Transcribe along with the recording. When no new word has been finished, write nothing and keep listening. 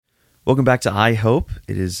Welcome back to I Hope.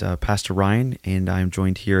 It is Pastor Ryan, and I'm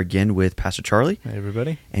joined here again with Pastor Charlie. Hey,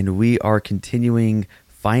 everybody. And we are continuing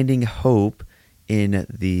finding hope in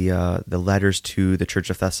the letters to the Church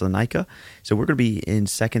of Thessalonica. So we're going to be in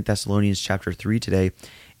 2 Thessalonians chapter 3 today,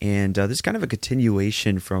 and this is kind of a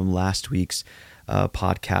continuation from last week's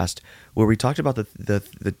podcast, where we talked about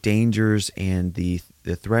the dangers and the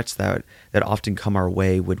threats that often come our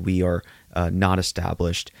way when we are not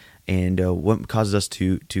established, and what causes us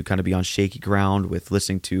to kind of be on shaky ground with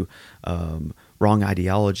listening to wrong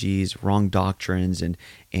ideologies, wrong doctrines, and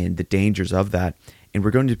the dangers of that. And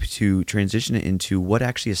we're going to transition it into what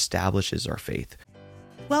actually establishes our faith.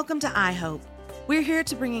 Welcome to I Hope. We're here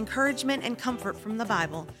to bring encouragement and comfort from the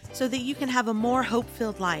Bible so that you can have a more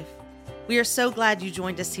hope-filled life. We are so glad you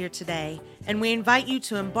joined us here today, and we invite you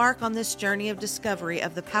to embark on this journey of discovery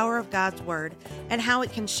of the power of God's Word and how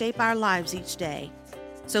it can shape our lives each day.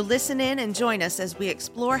 So listen in and join us as we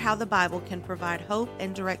explore how the Bible can provide hope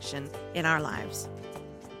and direction in our lives.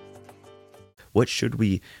 What should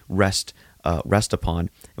we rest upon? And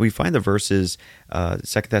we find the verses,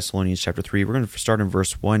 2 Thessalonians chapter 3. We're going to start in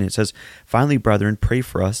verse 1. It says, "Finally, brethren, pray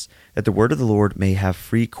for us, that the word of the Lord may have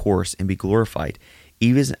free course and be glorified,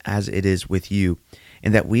 even as it is with you,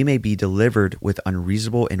 and that we may be delivered with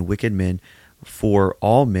unreasonable and wicked men, for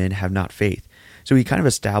all men have not faith." So he kind of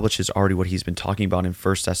establishes already what he's been talking about in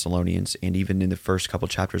 1 Thessalonians and even in the first couple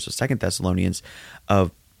chapters of 2 Thessalonians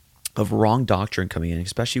of wrong doctrine coming in,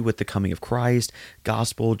 especially with the coming of Christ,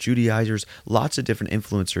 gospel, Judaizers, lots of different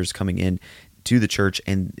influencers coming in to the church,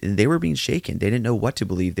 and they were being shaken. They didn't know what to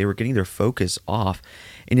believe. They were getting their focus off.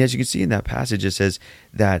 And as you can see in that passage, it says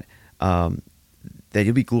that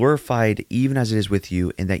you'll be glorified even as it is with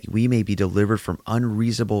you, and that we may be delivered from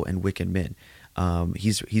unreasonable and wicked men.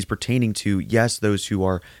 He's pertaining to, yes, those who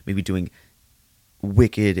are maybe doing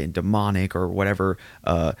wicked and demonic or whatever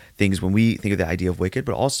things when we think of the idea of wicked,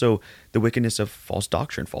 but also the wickedness of false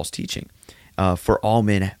doctrine, false teaching. For all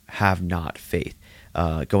men have not faith,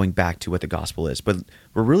 going back to what the gospel is. But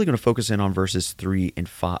we're really going to focus in on verses 3 and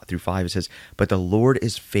 5 through 5. It says, "But the Lord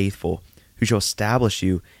is faithful, who shall establish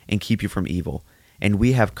you and keep you from evil. And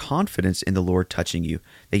we have confidence in the Lord touching you,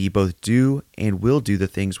 that ye both do and will do the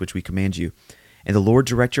things which we command you. And the Lord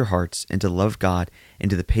direct your hearts into the love of God and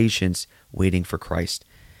to the patience waiting for Christ."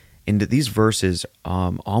 And these verses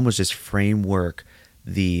almost just framework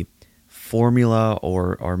the formula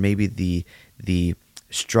or maybe the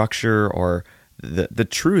structure or the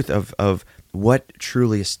truth of what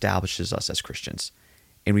truly establishes us as Christians.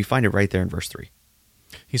 And we find it right there in verse 3.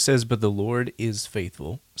 He says, "But the Lord is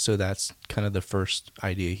faithful." So that's kind of the first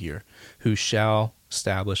idea here. Who shall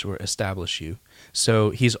establish you.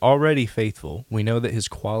 So he's already faithful. We know that his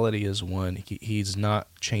quality is one. He's not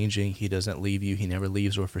changing. He doesn't leave you. He never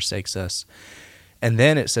leaves or forsakes us. And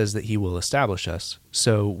then it says that he will establish us.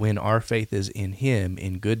 So when our faith is in him,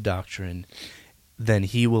 in good doctrine, then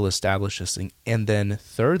he will establish us. And then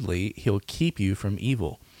thirdly, he'll keep you from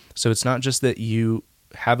evil. So it's not just that you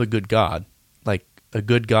have a good God, like a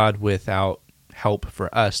good God without help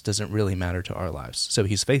for us doesn't really matter to our lives. So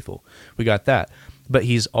he's faithful. We got that. But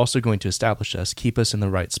he's also going to establish us, keep us in the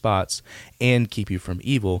right spots, and keep you from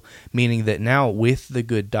evil, meaning that now with the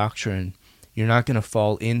good doctrine, you're not going to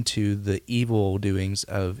fall into the evil doings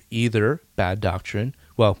of either bad doctrine.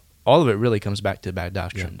 Well, all of it really comes back to bad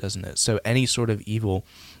doctrine, doesn't it? So any sort of evil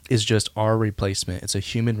is just our replacement. It's a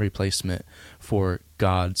human replacement for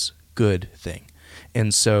God's good thing.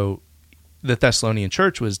 And so the Thessalonian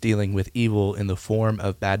church was dealing with evil in the form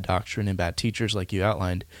of bad doctrine and bad teachers, like you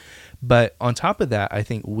outlined. But on top of that, I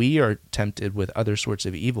think we are tempted with other sorts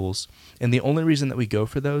of evils, and the only reason that we go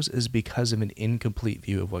for those is because of an incomplete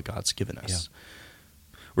view of what God's given us.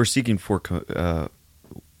 Yeah. We're seeking for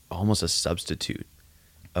almost a substitute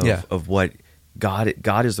of what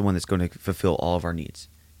God is the one that's going to fulfill all of our needs.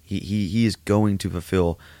 He is going to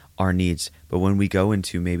fulfill our needs. But when we go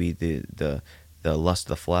into maybe the lust of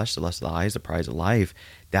the flesh, the lust of the eyes, the pride of life,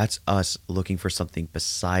 that's us looking for something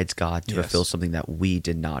besides God to fulfill something that we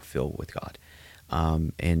did not fill with God.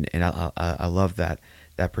 And I love that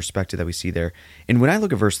perspective that we see there. And when I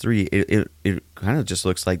look at verse 3, it kind of just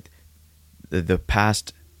looks like the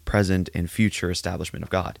past, present, and future establishment of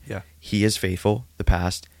God. Yeah. He is faithful, the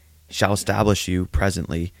past, shall establish you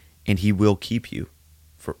presently, and he will keep you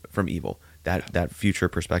from evil, that future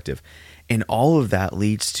perspective. And all of that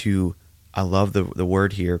leads to, I love the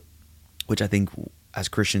word here, which I think as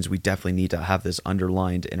Christians we definitely need to have this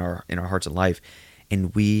underlined in our hearts and life,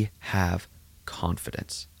 and we have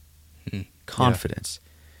confidence. Confidence.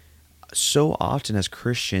 Yeah. So often as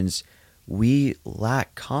Christians we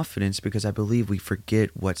lack confidence because I believe we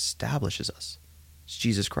forget what establishes us. It's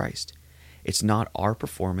Jesus Christ. It's not our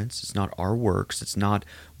performance. It's not our works. It's not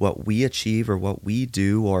what we achieve or what we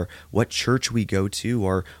do or what church we go to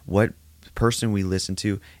or what person we listen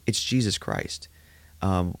to. It's Jesus Christ.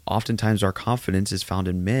 Oftentimes our confidence is found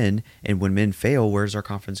in men, and when men fail, where does our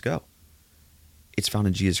confidence go? It's found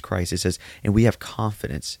in Jesus Christ. It says, and we have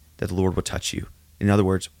confidence that the Lord will touch you. In other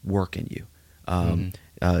words, work in you,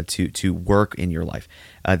 to work in your life,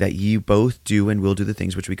 that you both do and will do the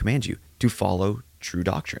things which we command you, to follow true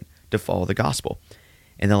doctrine, to follow the gospel.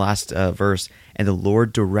 And the last verse, and the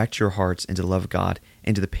Lord direct your hearts into the love of God,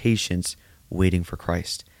 into the patience waiting for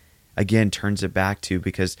Christ. Again, turns it back to,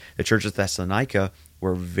 because the church of Thessalonica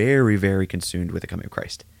were very, very consumed with the coming of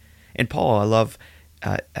Christ. And Paul, I love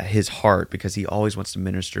his heart, because he always wants to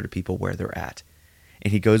minister to people where they're at.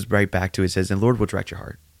 And he goes right back to it, says, and the Lord will direct your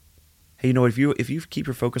heart. Hey, you know, if you keep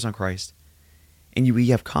your focus on Christ, and you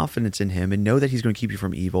have confidence in him and know that he's going to keep you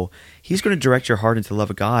from evil, he's going to direct your heart into the love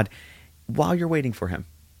of God while you're waiting for him.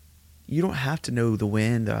 You don't have to know the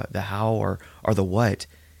when, the how, or the what.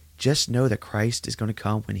 Just know that Christ is going to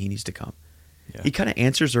come when he needs to come. Yeah. He kind of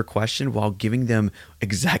answers their question while giving them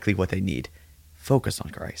exactly what they need. Focus on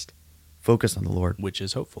Christ. Focus on the Lord. Which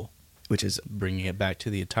is hopeful. Which is bringing it back to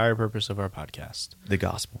the entire purpose of our podcast. The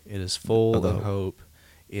gospel. It is full of hope.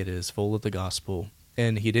 It is full of the gospel.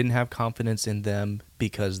 And he didn't have confidence in them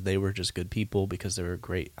because they were just good people, because they were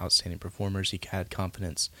great, outstanding performers. He had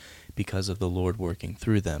confidence because of the Lord working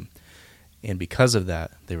through them. And because of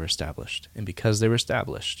that, they were established. And because they were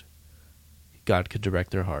established, God could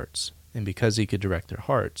direct their hearts. And because he could direct their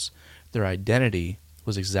hearts, their identity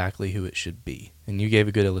was exactly who it should be. And you gave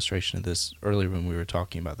a good illustration of this earlier when we were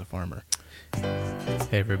talking about the farmer.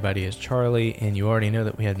 Hey everybody, it's Charlie, and you already know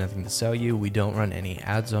that we had nothing to sell you. We don't run any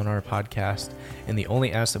ads on our podcast, and the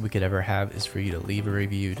only ask that we could ever have is for you to leave a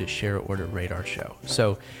review, to share, or to rate our show.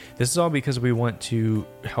 So this is all because we want to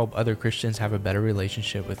help other Christians have a better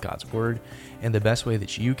relationship with God's Word, and the best way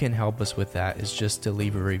that you can help us with that is just to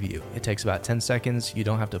leave a review. It takes about 10 seconds. You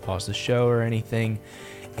don't have to pause the show or anything,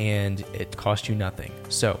 and it costs you nothing.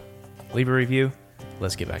 So leave a review.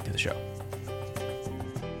 Let's get back to the show.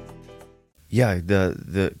 Yeah,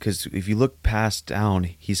 because if you look past down,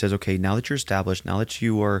 he says, okay, now that you're established, now that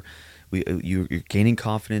you're gaining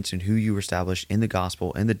confidence in who you established in the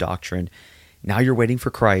gospel, in the doctrine, now you're waiting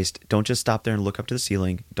for Christ. Don't just stop there and look up to the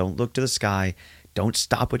ceiling. Don't look to the sky. Don't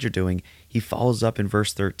stop what you're doing. He follows up in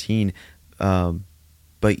verse 13,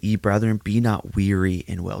 but ye brethren, be not weary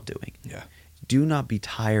in well-doing. Yeah. Do not be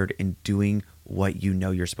tired in doing what you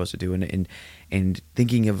know you're supposed to do. And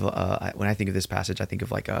thinking of, when I think of this passage, I think of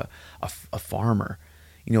like a farmer.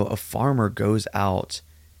 You know, a farmer goes out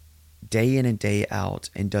day in and day out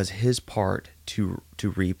and does his part to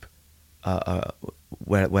reap,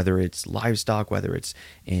 whether it's livestock, whether it's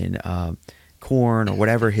in corn or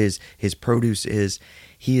whatever his produce is.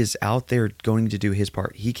 He is out there going to do his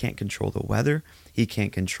part. He can't control the weather. He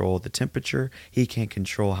can't control the temperature. He can't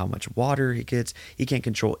control how much water he gets. He can't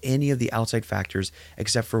control any of the outside factors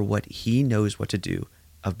except for what he knows what to do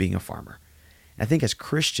of being a farmer. And I think as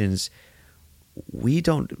Christians, we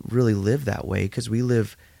don't really live that way, because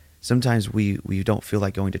sometimes we don't feel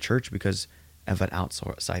like going to church because of an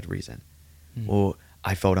outside reason. Mm-hmm. Well,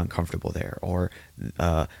 I felt uncomfortable there, or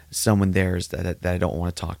someone there's that I don't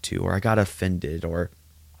want to talk to, or I got offended, or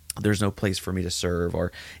there's no place for me to serve,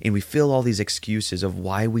 and we feel all these excuses of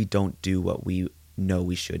why we don't do what we know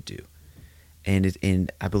we should do.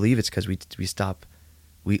 And I believe it's because we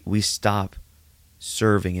stop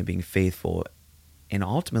serving and being faithful, and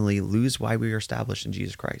ultimately lose why we are established in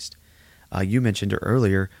Jesus Christ. You mentioned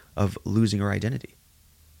earlier of losing our identity.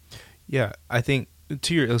 Yeah, I think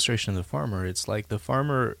to your illustration of the farmer, it's like the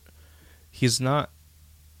farmer, he doesn't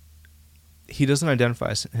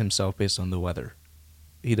identify himself based on the weather.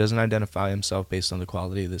 He doesn't identify himself based on the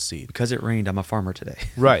quality of the seed. Because it rained, I'm a farmer today.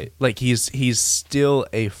 Right. Like he's still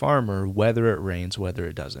a farmer, whether it rains, whether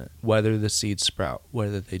it doesn't, whether the seeds sprout,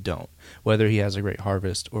 whether they don't, whether he has a great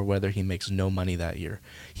harvest, or whether he makes no money that year.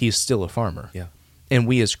 He's still a farmer. Yeah. And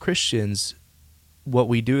we as Christians, what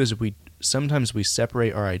we do is sometimes we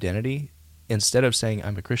separate our identity. Instead of saying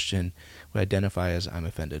I'm a Christian, we identify as I'm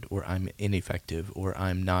offended, or I'm ineffective, or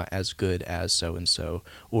I'm not as good as so-and-so,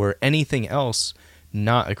 or anything else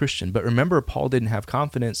not a Christian. But remember, Paul didn't have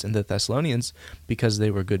confidence in the Thessalonians because they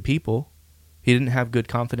were good people. He didn't have good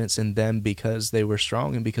confidence in them because they were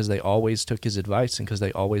strong and because they always took his advice and because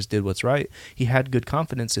they always did what's right. He had good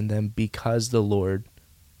confidence in them because the Lord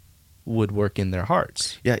would work in their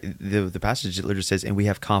hearts. Yeah, the passage literally says, and we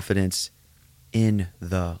have confidence in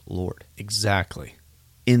the Lord. Exactly.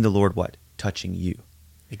 In the Lord what? Touching you.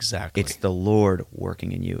 Exactly. It's the Lord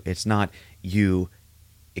working in you. It's not you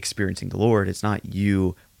experiencing the Lord. It's not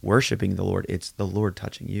you worshiping the Lord. It's the Lord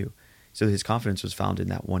touching you. So his confidence was found in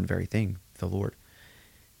that one very thing, the Lord.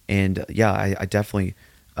 And I definitely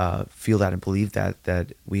feel that and believe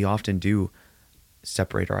that we often do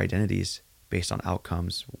separate our identities based on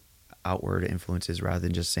outcomes, outward influences, rather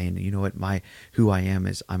than just saying, you know what, who I am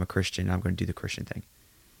is I'm a Christian, and I'm going to do the Christian thing,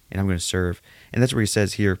 and I'm going to serve. And that's where he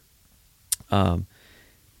says here,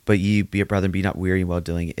 but ye, be it brethren, be not weary in well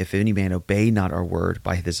doing. If any man obey not our word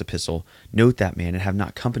by this epistle, note that man, and have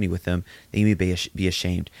not company with him, that ye may be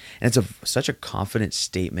ashamed. And it's such a confident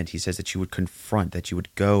statement. He says that you would confront, that you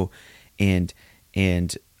would go and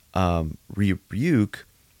rebuke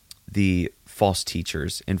the false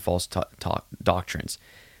teachers and false doctrines.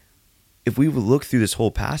 If we would look through this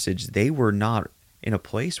whole passage, they were not in a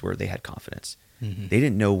place where they had confidence. Mm-hmm. They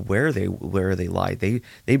didn't know where they lied.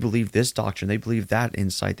 They believed this doctrine. They believed that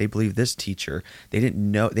insight. They believed this teacher. They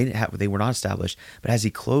were not established. But as he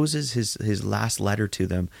closes his last letter to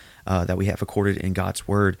them, that we have recorded in God's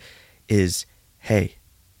word, is, hey,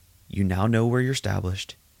 you now know where you're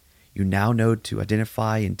established. You now know to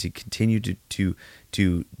identify and to continue to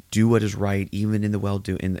do what is right, even in the well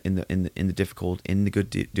do in the difficult, in the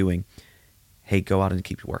good doing. Hey, go out and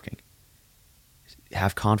keep working.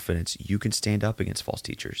 Have confidence. You can stand up against false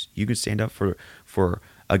teachers. You can stand up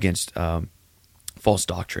against false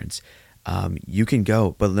doctrines. You can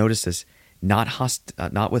go, but notice this: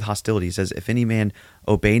 not with hostility. It says, "If any man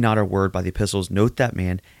obey not our word by the epistles, note that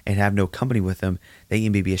man, and have no company with him, that ye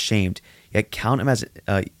may be ashamed. Yet count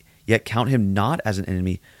him not as an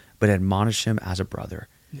enemy, but admonish him as a brother."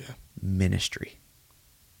 Yeah. Ministry.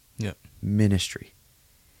 Yeah. Ministry.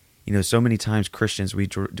 You know, so many times Christians, we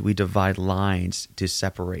divide lines to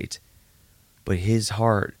separate. But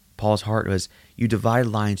Paul's heart was, you divide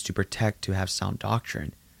lines to protect, to have sound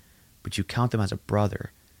doctrine. But you count them as a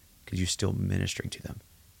brother because you're still ministering to them.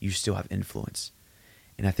 You still have influence.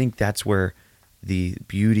 And I think that's where the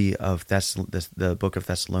beauty of the book of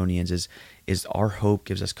Thessalonians is our hope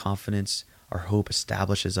gives us confidence. Our hope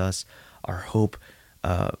establishes us. Our hope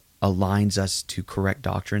aligns us to correct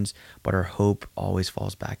doctrines, but our hope always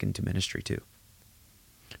falls back into ministry too.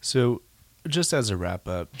 So just as a wrap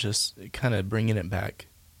up, just kind of bringing it back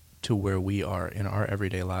to where we are in our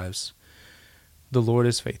everyday lives, the Lord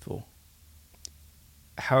is faithful.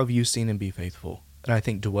 How have you seen him be faithful? And I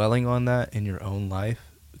think dwelling on that in your own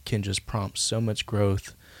life can just prompt so much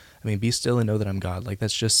growth. I mean, be still and know that I'm God. Like,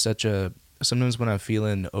 that's just sometimes when I'm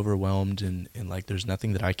feeling overwhelmed and like there's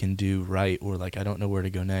nothing that I can do right, or like I don't know where to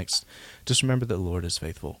go next, just remember that the Lord is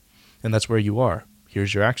faithful. And that's where you are.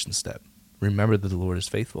 Here's your action step. Remember that the Lord is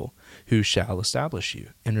faithful, who shall establish you.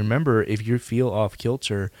 And remember, if you feel off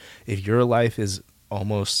kilter, if your life is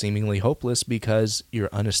almost seemingly hopeless because you're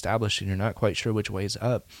unestablished and you're not quite sure which way is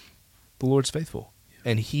up, the Lord's faithful,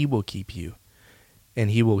 and he will keep you, and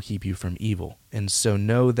he will keep you from evil. And so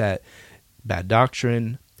know that bad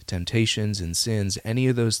doctrine, temptations and sins, any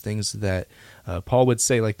of those things that Paul would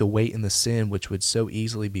say, like the weight and the sin which would so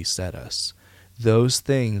easily beset us, those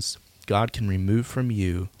things God can remove from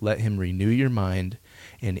you. Let him renew your mind,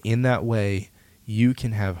 and in that way you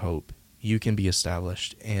can have hope, you can be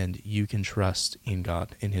established, and you can trust in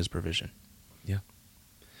God, in his provision. Yeah.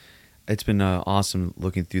 It's been awesome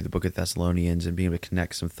looking through the book of Thessalonians and being able to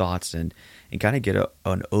connect some thoughts and kind of get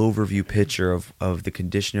an overview picture of the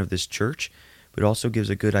condition of this church, but it also gives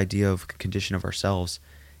a good idea of the condition of ourselves,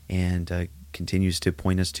 and continues to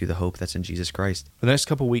point us to the hope that's in Jesus Christ. For the next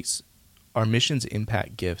couple of weeks, our Missions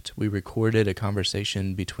Impact Gift, we recorded a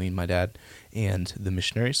conversation between my dad and the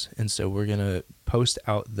missionaries, and so we're going to post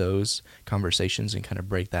out those conversations and kind of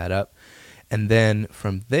break that up. And then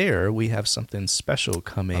from there, we have something special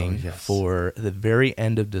coming for the very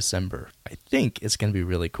end of December. I think it's going to be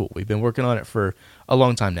really cool. We've been working on it for a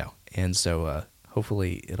long time now, and so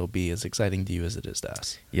hopefully it'll be as exciting to you as it is to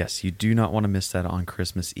us. Yes, you do not want to miss that on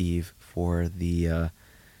Christmas Eve for the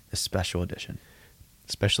special edition.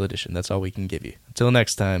 Special edition. That's all we can give you. Until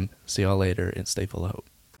next time, see y'all later, and stay full of hope.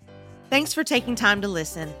 Thanks for taking time to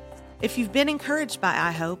listen. If you've been encouraged by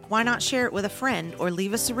I Hope, why not share it with a friend or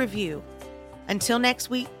leave us a review? Until next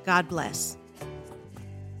week, God bless.